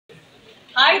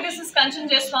Hi, this is Kanchan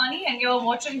Jeswani, and you're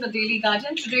watching the Daily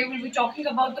Guardian. Today, we'll be talking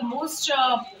about the most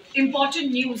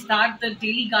important news that the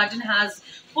Daily Guardian has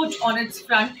put on its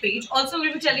front page. Also,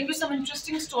 we'll be telling you some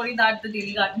interesting story that the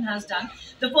Daily Guardian has done.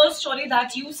 The first story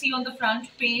that you see on the front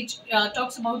page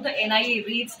talks about the NIA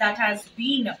raids that has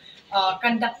been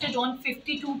conducted on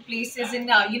 52 places in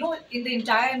in the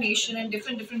entire nation and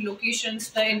different locations.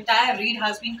 The entire raid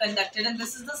has been conducted, and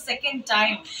this is the second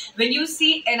time when you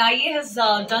see NIA has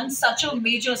done such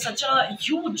a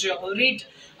huge raid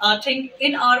thing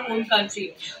in our own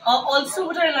country. Also,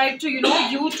 what I like to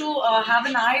you to have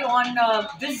an eye on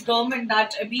this government,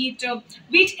 that be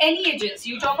it any agency.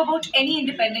 You talk about any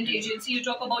independent agency, you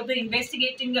talk about the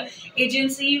investigating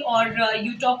agency, or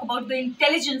you talk about the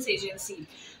intelligence agency.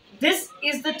 This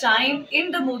is the time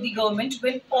in the Modi government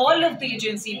when all of the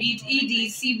agency, be it ED,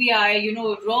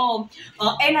 CBI, RAW,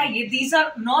 NIA, these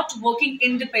are not working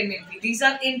independently. These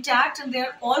are intact and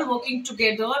they're all working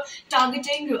together,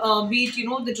 targeting, be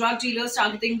it, the drug dealers,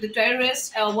 targeting the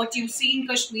terrorists, what you see in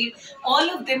Kashmir. All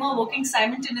of them are working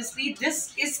simultaneously.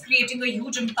 This is creating a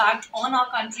huge impact on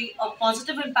our country, a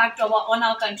positive impact on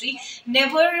our country.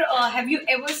 Never have you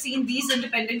ever seen these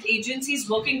independent agencies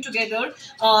working together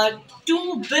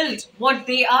to build what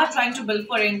they are trying to build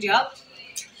for India.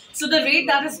 So the raid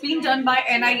that has been done by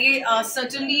NIA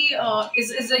certainly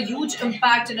is a huge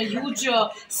impact and a huge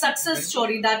success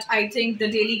story that I think the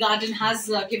Daily Guardian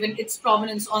has given its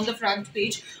prominence on the front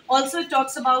page. Also, it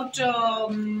talks about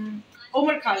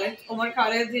Omar Khalid. Omar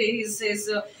Khalid, his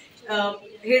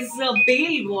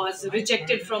bail was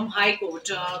rejected from High Court.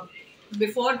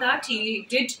 Before that, he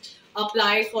did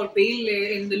apply for bail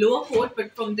in the lower court,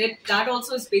 but from that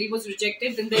also his bail was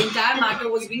rejected. Then the entire matter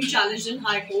was being challenged in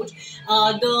High Court.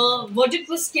 The verdict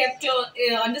was kept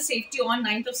under safety on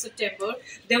 9th of September.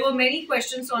 There were many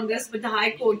questions on this, but the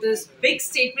High Court, this big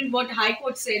statement, what High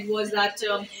Court said was that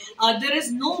there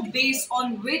is no base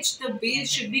on which the bail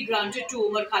should be granted to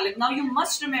Umar Khalid. Now, you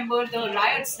must remember the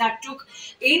riots that took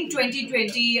in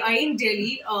 2020 in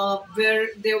Delhi, where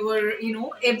there were,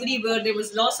 everywhere there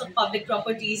was loss of public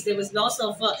properties, there was loss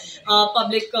of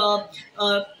public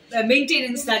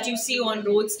maintenance that you see on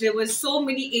roads. There were so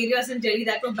many areas in Delhi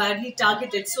that were badly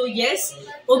targeted. So yes,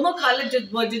 Umar Khalid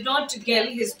did not get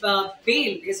his bail.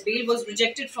 His bail was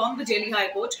rejected from the Delhi High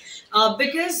Court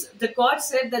because the court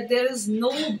said that there is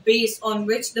no base on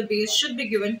which the bail should be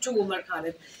given to Umar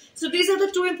Khalid. So these are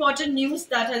the two important news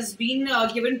that has been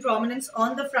given prominence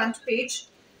on the front page.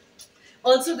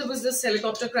 Also, there was this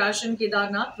helicopter crash in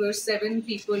Kedarnath where 7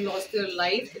 people lost their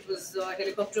life. It was a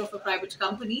helicopter of a private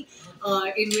company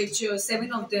in which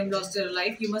 7 of them lost their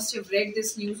life. You must have read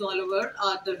this news all over.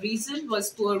 The reason was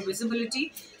poor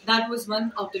visibility. That was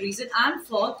one of the reasons. And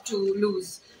fourth, to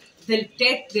lose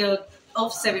the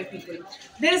of 7 people.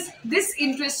 There's this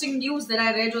interesting news that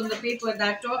I read on the paper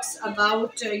that talks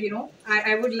about,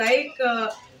 I would like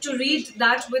to read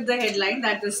that with the headline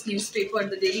that this newspaper,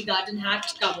 the Daily Guardian, had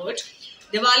covered.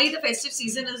 Diwali, the festive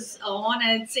season is on,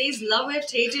 and it says love it,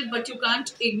 hate it, but you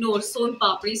can't ignore Son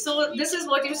Papri. So this is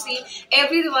what you see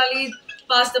every Diwali.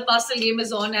 Pass the parcel game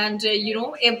is on, and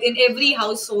in every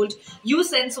household you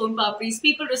send Son Papris.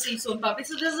 People receive Son Papris.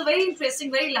 So this is a very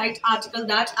interesting, very light article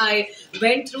that I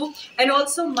went through, and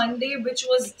also Monday, which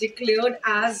was declared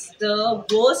as the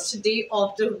worst day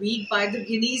of the week by the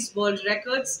Guinness World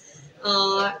Records.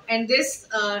 And this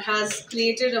has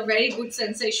created a very good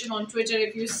sensation on Twitter.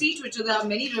 If you see Twitter, there are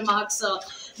many remarks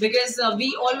because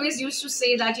we always used to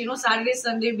say that Saturday,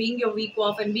 Sunday being your week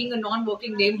off and being a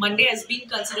non-working day, Monday has been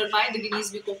considered by the Guinness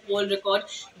Book of World Record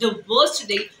the worst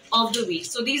day of the week.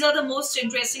 So these are the most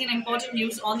interesting and important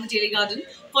news on the Daily Garden.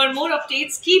 For more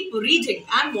updates, keep reading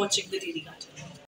and watching the Daily Garden.